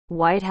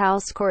White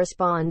House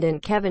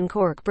correspondent Kevin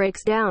Corke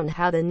breaks down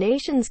how the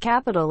nation's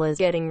capital is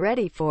getting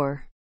ready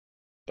for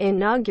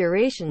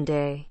Inauguration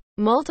Day.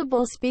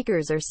 Multiple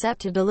speakers are set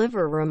to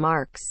deliver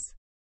remarks,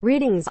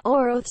 readings,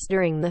 or oaths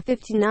during the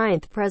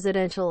 59th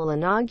presidential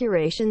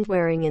inauguration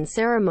swearing-in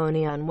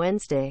ceremony on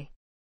Wednesday.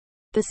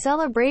 The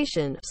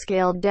celebration,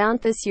 scaled down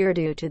this year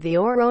due to the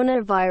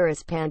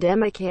oronavirus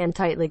pandemic and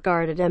tightly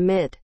guarded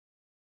amid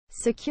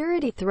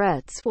security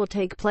threats, will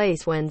take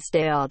place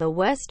Wednesday on the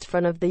west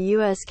front of the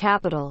U.S.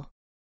 Capitol.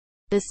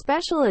 The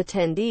special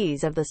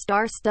attendees of the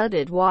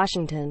star-studded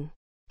Washington,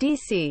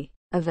 D.C.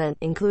 event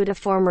include a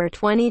former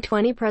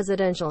 2020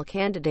 presidential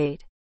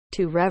candidate,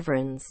 2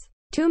 reverends,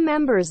 2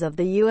 members of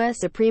the U.S.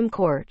 Supreme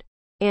Court,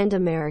 and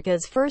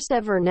America's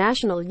first-ever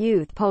National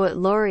Youth Poet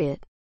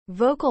Laureate.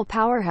 Vocal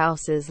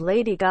powerhouses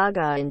Lady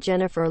Gaga and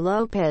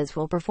Jennifer'Lopez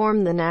will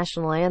perform the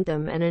national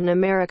anthem and an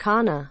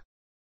Americana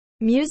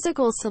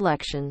musical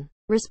selection,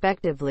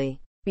 respectively,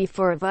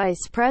 before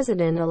Vice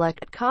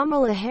President-elect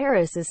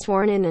Kamala'Harris is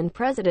sworn in and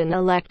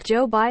President-elect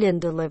Joe Biden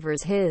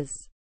delivers his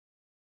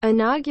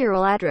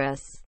inaugural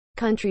address.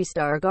 Country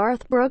star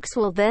Garth Brooks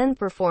will then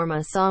perform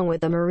a song with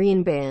the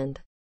Marine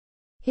Band.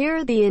 Here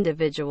are the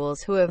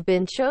individuals who have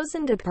been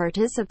chosen to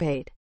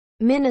participate.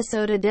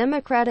 Minnesota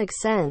Democratic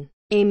Sen.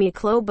 Amy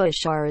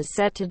Klobuchar is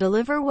set to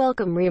deliver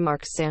welcome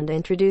remarks and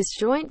introduce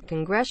Joint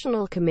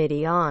Congressional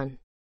Committee on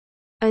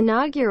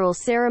Inaugural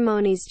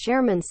Ceremonies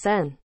Chairman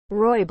Sen.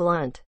 Roy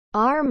Blunt,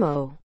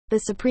 RMO. The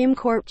Supreme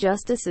Court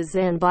Justices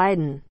and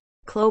Biden.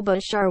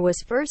 Klobuchar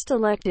was first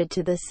elected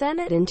to the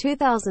Senate in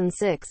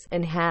 2006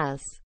 and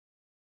has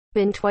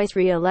been twice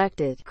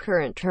re-elected.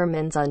 Current term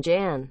ends on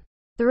Jan.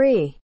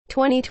 3,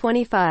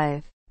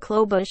 2025.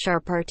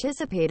 Klobuchar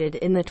participated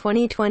in the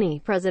 2020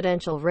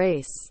 presidential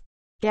race,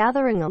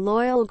 gathering a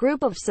loyal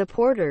group of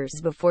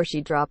supporters before she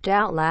dropped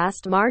out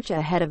last March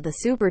ahead of the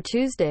Super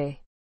Tuesday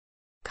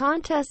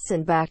contests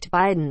and backed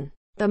Biden.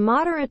 The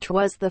moderate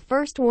was the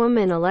first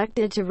woman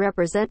elected to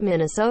represent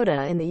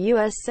Minnesota in the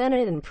U.S.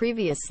 Senate and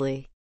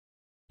previously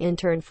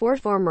interned for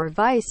former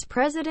Vice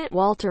President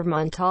Walter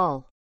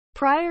Montale.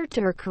 Prior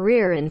to her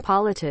career in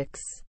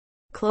politics,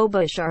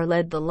 Klobuchar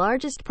led the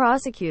largest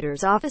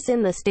prosecutor's office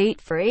in the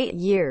state for 8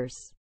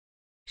 years.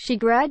 She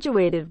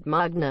graduated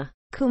magna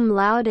cum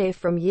laude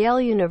from Yale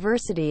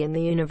University and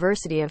the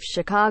University of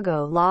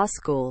Chicago Law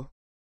School.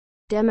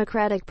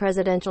 Democratic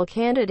presidential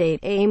candidate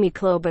Amy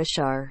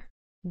Klobuchar,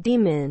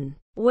 D-Minn,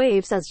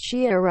 waves as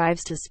she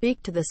arrives to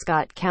speak to the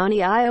Scott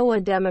County,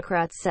 Iowa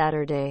Democrats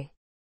Saturday,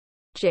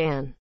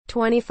 Jan.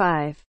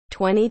 25,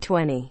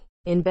 2020,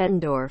 in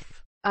Bettendorf,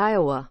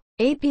 Iowa.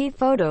 AP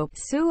photo,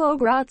 Sue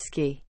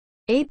Ogrodsky.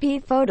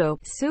 AP photo,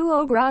 Sue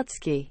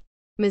Ogrodsky.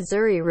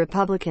 Missouri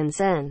Republican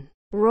Sen.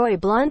 Roy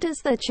Blunt is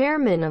the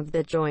chairman of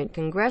the Joint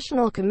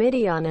Congressional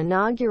Committee on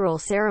Inaugural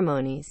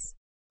Ceremonies,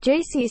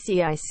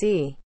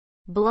 JCCIC.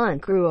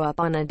 Blunt grew up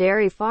on a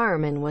dairy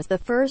farm and was the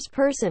first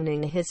person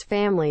in his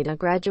family to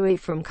graduate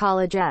from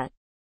college at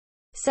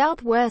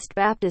Southwest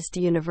Baptist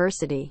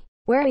University,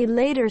 where he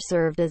later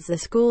served as the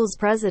school's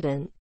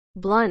president.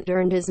 Blunt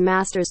earned his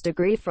master's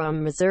degree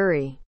from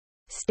Missouri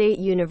State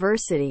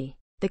University.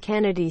 The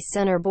Kennedy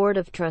Center Board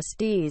of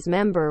Trustees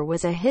member,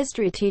 was a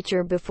history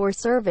teacher before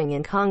serving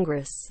in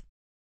Congress.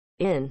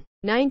 In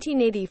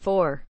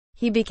 1984,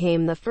 he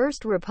became the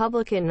first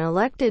Republican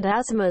elected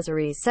as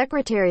Missouri's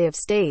Secretary of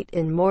State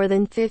in more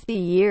than 50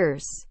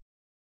 years.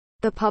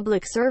 The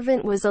public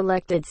servant was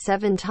elected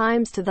 7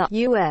 times to the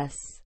U.S.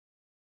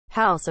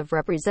 House of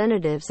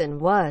Representatives and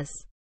was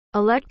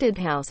elected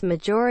House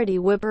Majority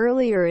Whip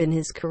earlier in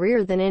his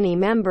career than any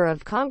member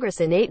of Congress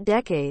in 8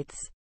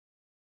 decades.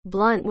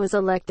 Blunt was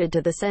elected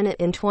to the Senate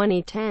in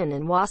 2010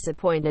 and was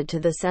appointed to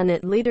the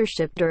Senate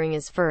leadership during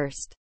his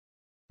first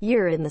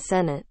year in the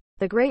Senate.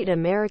 The great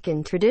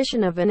American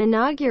tradition of an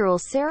inaugural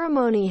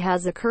ceremony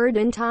has occurred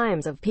in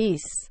times of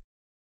peace,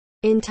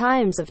 in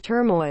times of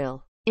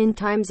turmoil, in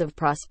times of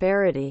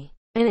prosperity,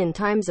 and in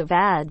times of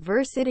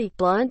adversity.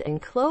 Blunt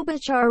and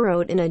Klobuchar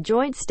wrote in a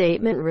joint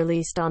statement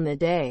released on the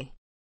day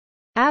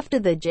after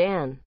the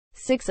Jan.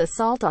 6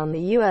 assault on the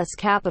U.S.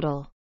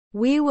 Capitol.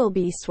 We will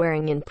be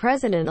swearing in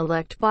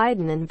President-elect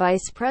Biden and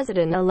Vice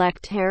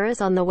President-elect Harris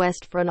on the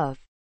west front of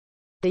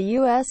the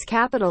U.S.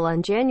 Capitol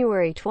on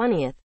January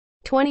 20,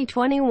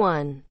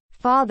 2021.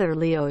 Father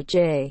Leo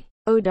J.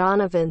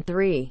 O'Donovan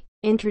III,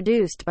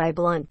 introduced by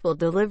Blunt, will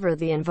deliver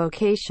the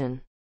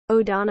invocation.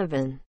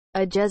 O'Donovan,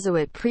 a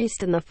Jesuit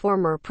priest and the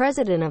former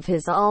president of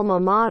his alma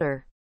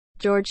mater,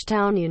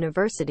 Georgetown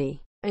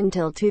University,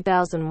 until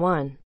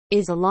 2001,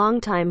 is a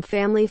longtime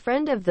family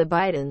friend of the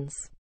Bidens.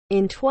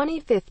 In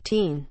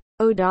 2015,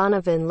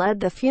 O'Donovan led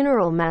the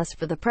funeral mass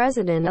for the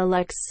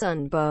president-elect's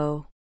son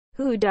Beau,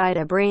 who died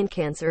of brain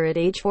cancer at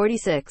age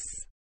 46.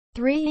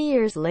 3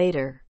 years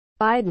later,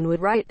 Biden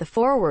would write the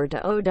foreword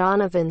to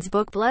O'Donovan's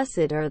book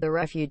Blessed Are the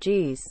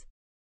Refugees,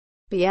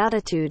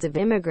 Beatitudes of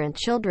Immigrant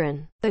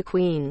Children. The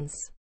Queen's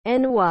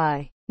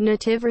N.Y.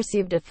 native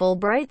received a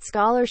Fulbright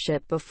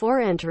Scholarship before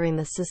entering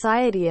the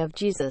Society of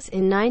Jesus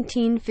in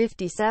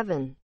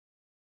 1957.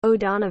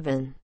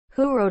 O'Donovan,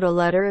 who wrote a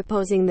letter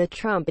opposing the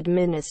Trump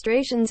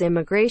administration's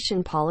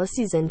immigration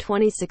policies in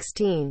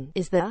 2016,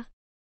 is the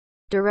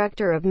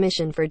Director of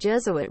Mission for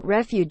Jesuit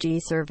Refugee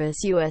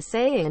Service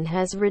USA and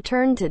has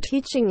returned to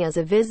teaching as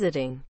a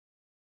visiting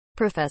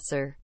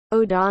professor.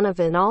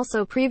 O'Donovan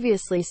also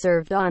previously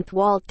served on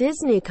Walt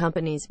Disney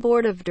Company's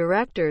board of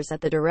directors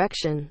at the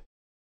direction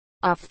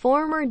of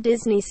former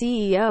Disney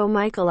CEO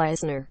Michael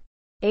Eisner.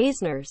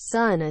 Eisner's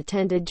son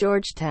attended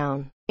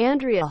Georgetown.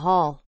 Andrea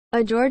Hall,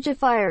 a Georgia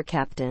fire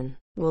captain,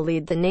 will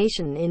lead the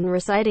nation in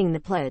reciting the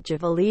Pledge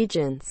of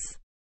Allegiance.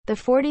 The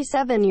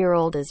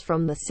 47-year-old is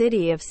from the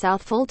city of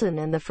South Fulton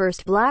and the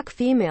first black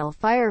female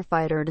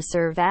firefighter to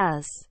serve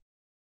as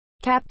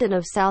captain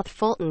of South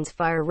Fulton's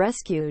Fire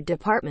Rescue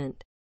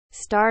Department.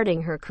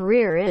 Starting her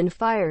career in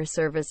fire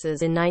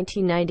services in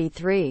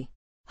 1993,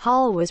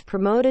 Hall was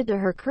promoted to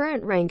her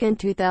current rank in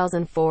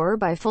 2004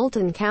 by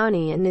Fulton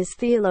County and is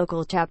the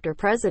local chapter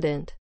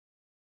president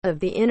of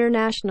the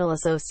International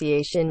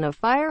Association of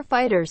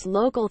Firefighters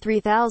Local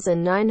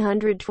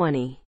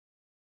 3920.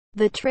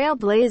 The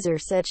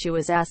Trailblazer said she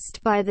was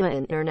asked by the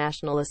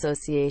International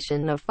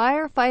Association of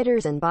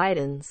Firefighters and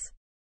Biden's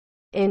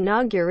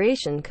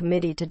Inauguration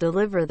Committee to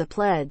deliver the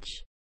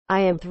pledge. "I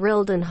am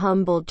thrilled and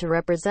humbled to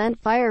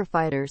represent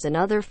firefighters and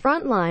other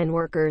frontline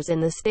workers in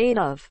the state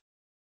of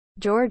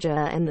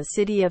Georgia and the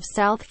city of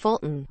South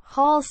Fulton,"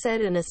 Hall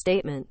said in a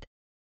statement.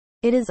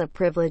 "It is a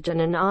privilege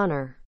and an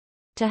honor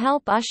to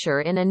help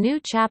usher in a new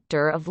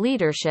chapter of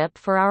leadership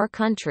for our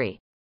country."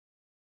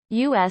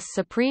 U.S.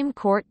 Supreme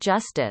Court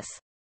Justice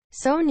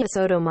Sonia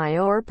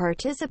Sotomayor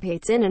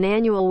participates in an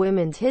annual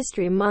Women's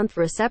History Month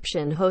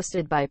reception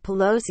hosted by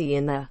Pelosi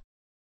in the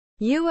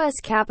U.S.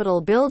 Capitol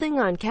building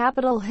on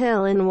Capitol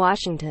Hill in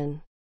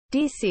Washington,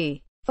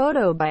 D.C.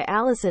 Photo by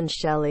Allison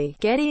Shelley.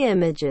 Getty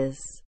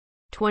Images.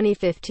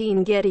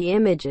 2015 Getty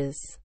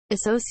Images.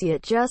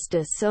 Associate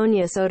Justice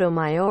Sonia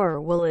Sotomayor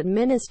will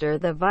administer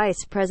the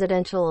vice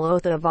presidential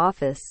oath of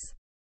office,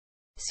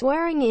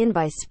 swearing in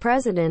Vice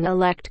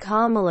President-elect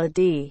Kamala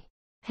D.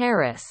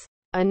 Harris.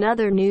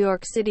 Another New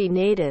York City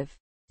native,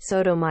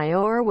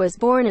 Sotomayor was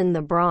born in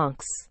the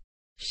Bronx.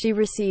 She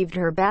received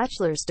her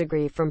bachelor's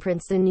degree from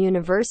Princeton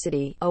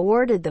University,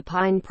 awarded the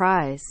Pine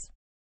Prize,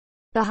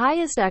 the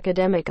highest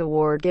academic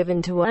award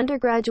given to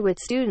undergraduate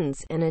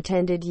students, and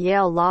attended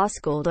Yale Law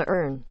School to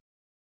earn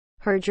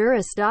her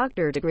Juris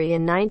Doctor degree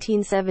in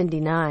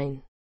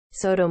 1979.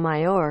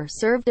 Sotomayor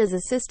served as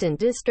Assistant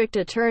District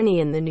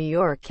Attorney in the New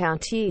York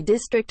County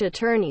District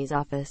Attorney's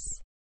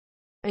Office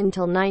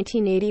until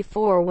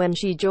 1984 when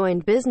she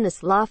joined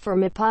business law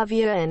firm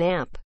Ipavia and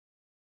Amp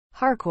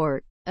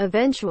Harcourt,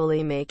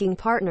 eventually making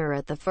partner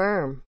at the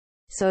firm.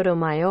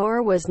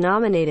 Sotomayor was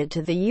nominated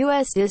to the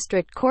U.S.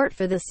 District Court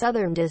for the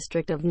Southern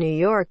District of New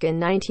York in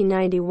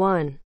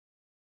 1991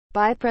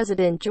 by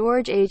President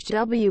George H.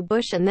 W.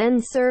 Bush and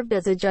then served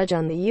as a judge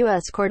on the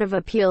U.S. Court of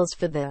Appeals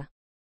for the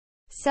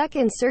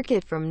Second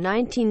Circuit from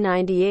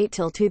 1998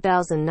 till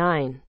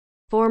 2009.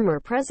 Former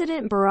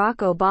President Barack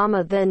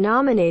Obama then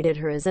nominated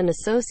her as an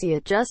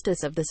Associate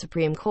Justice of the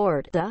Supreme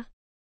Court, a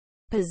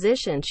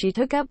position she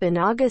took up in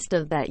August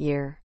of that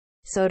year.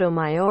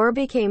 Sotomayor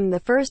became the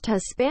first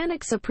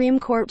Hispanic Supreme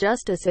Court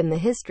Justice in the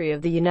history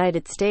of the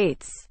United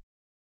States.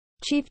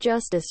 Chief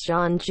Justice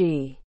John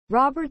G.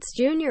 Roberts,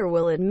 Jr.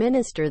 will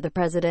administer the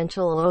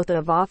presidential oath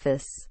of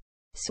office,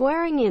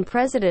 swearing in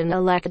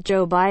President-elect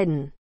Joe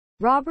Biden.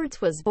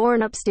 Roberts was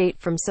born upstate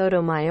from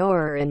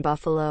Sotomayor in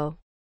Buffalo,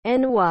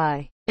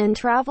 NY, and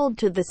traveled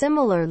to the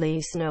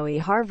similarly snowy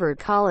Harvard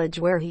College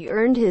where he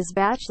earned his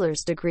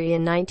bachelor's degree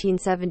in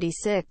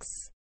 1976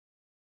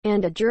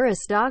 and a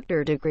Juris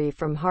Doctor degree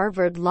from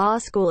Harvard Law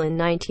School in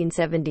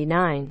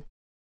 1979.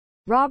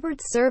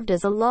 Roberts served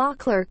as a law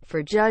clerk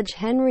for Judge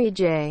Henry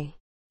J.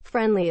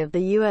 Friendly of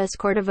the U.S.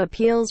 Court of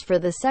Appeals for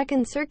the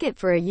Second Circuit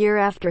for a year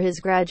after his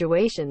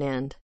graduation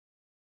and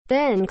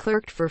then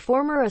clerked for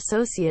former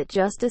Associate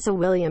Justice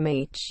William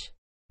H.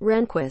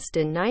 Rehnquist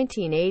in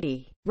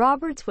 1980.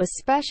 Roberts was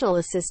Special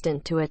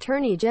Assistant to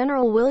Attorney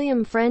General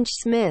William French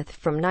Smith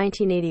from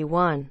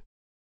 1981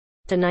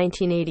 to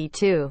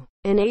 1982,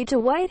 an aide to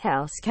White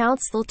House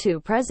counsel to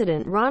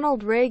President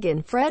Ronald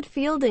Reagan Fred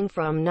Fielding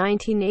from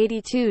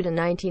 1982 to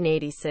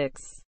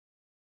 1986,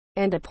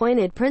 and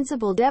appointed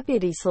Principal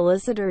Deputy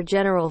Solicitor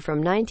General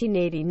from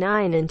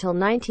 1989 until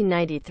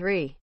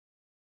 1993.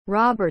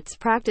 Roberts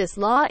practiced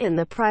law in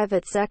the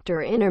private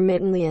sector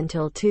intermittently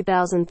until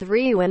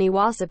 2003 when he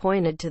was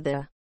appointed to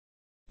the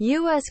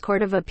U.S.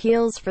 Court of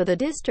Appeals for the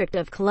District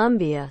of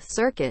Columbia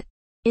Circuit.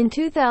 In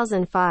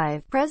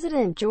 2005,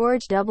 President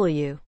George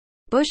W.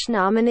 Bush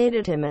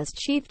nominated him as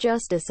Chief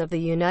Justice of the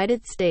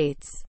United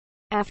States.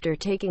 After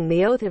taking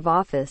the oath of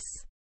office,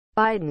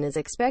 Biden is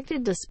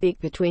expected to speak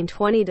between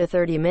 20 to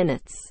 30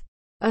 minutes,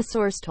 a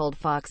source told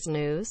Fox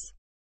News.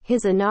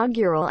 His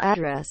inaugural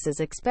address is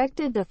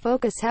expected to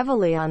focus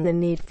heavily on the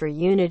need for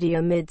unity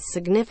amid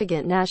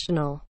significant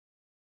national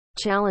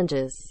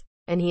challenges,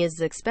 and he is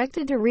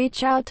expected to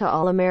reach out to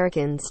all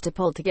Americans to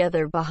pull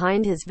together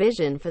behind his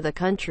vision for the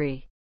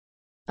country.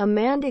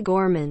 Amanda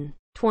Gorman,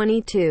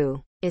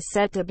 22, is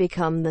set to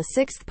become the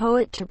sixth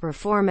poet to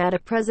perform at a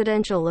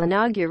presidential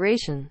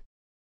inauguration,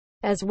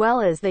 as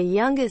well as the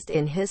youngest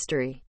in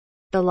history.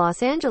 The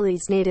Los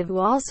Angeles native, who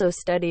also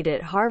studied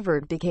at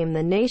Harvard, became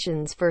the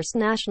nation's first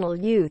national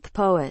youth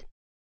poet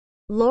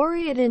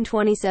laureate in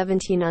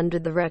 2017 under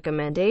the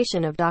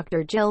recommendation of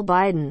Dr. Jill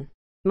Biden.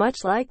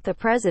 Much like the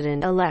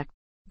president-elect,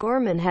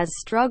 Gorman has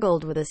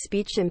struggled with a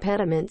speech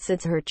impediment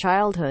since her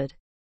childhood.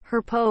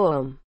 Her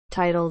poem,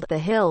 titled "The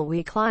Hill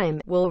We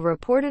Climb," will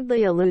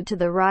reportedly allude to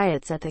the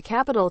riots at the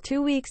Capitol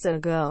 2 weeks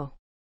ago.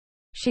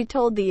 She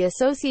told the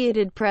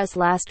Associated Press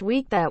last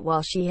week that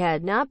while she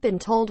had not been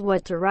told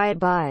what to write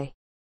by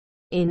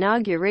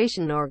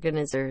inauguration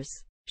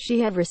organizers, she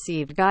had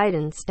received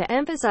guidance to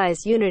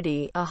emphasize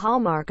unity, a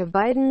hallmark of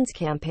Biden's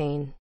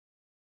campaign.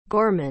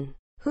 Gorman,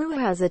 who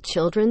has a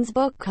children's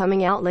book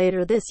coming out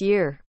later this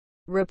year,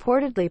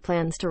 reportedly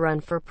plans to run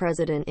for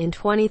president in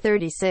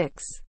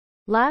 2036.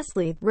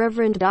 Lastly,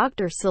 Reverend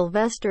Dr.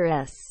 Sylvester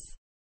S.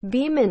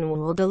 D-Minn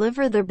will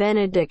deliver the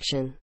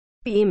benediction.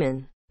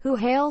 D-Minn, who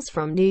hails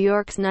from New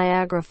York's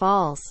Niagara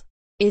Falls,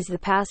 is the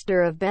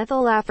pastor of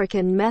Bethel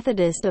African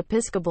Methodist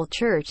Episcopal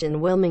Church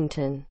in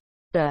Wilmington,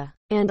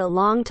 and a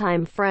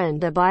longtime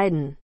friend of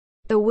Biden.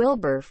 The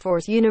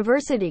Wilberforce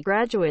University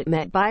graduate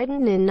met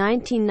Biden in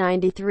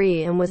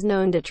 1993 and was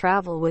known to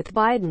travel with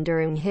Biden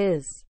during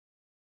his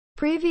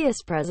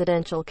previous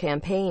presidential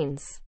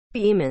campaigns.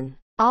 D-Minn,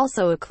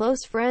 also a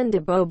close friend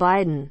of Beau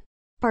Biden,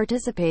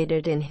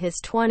 participated in his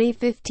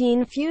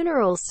 2015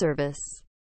 funeral service.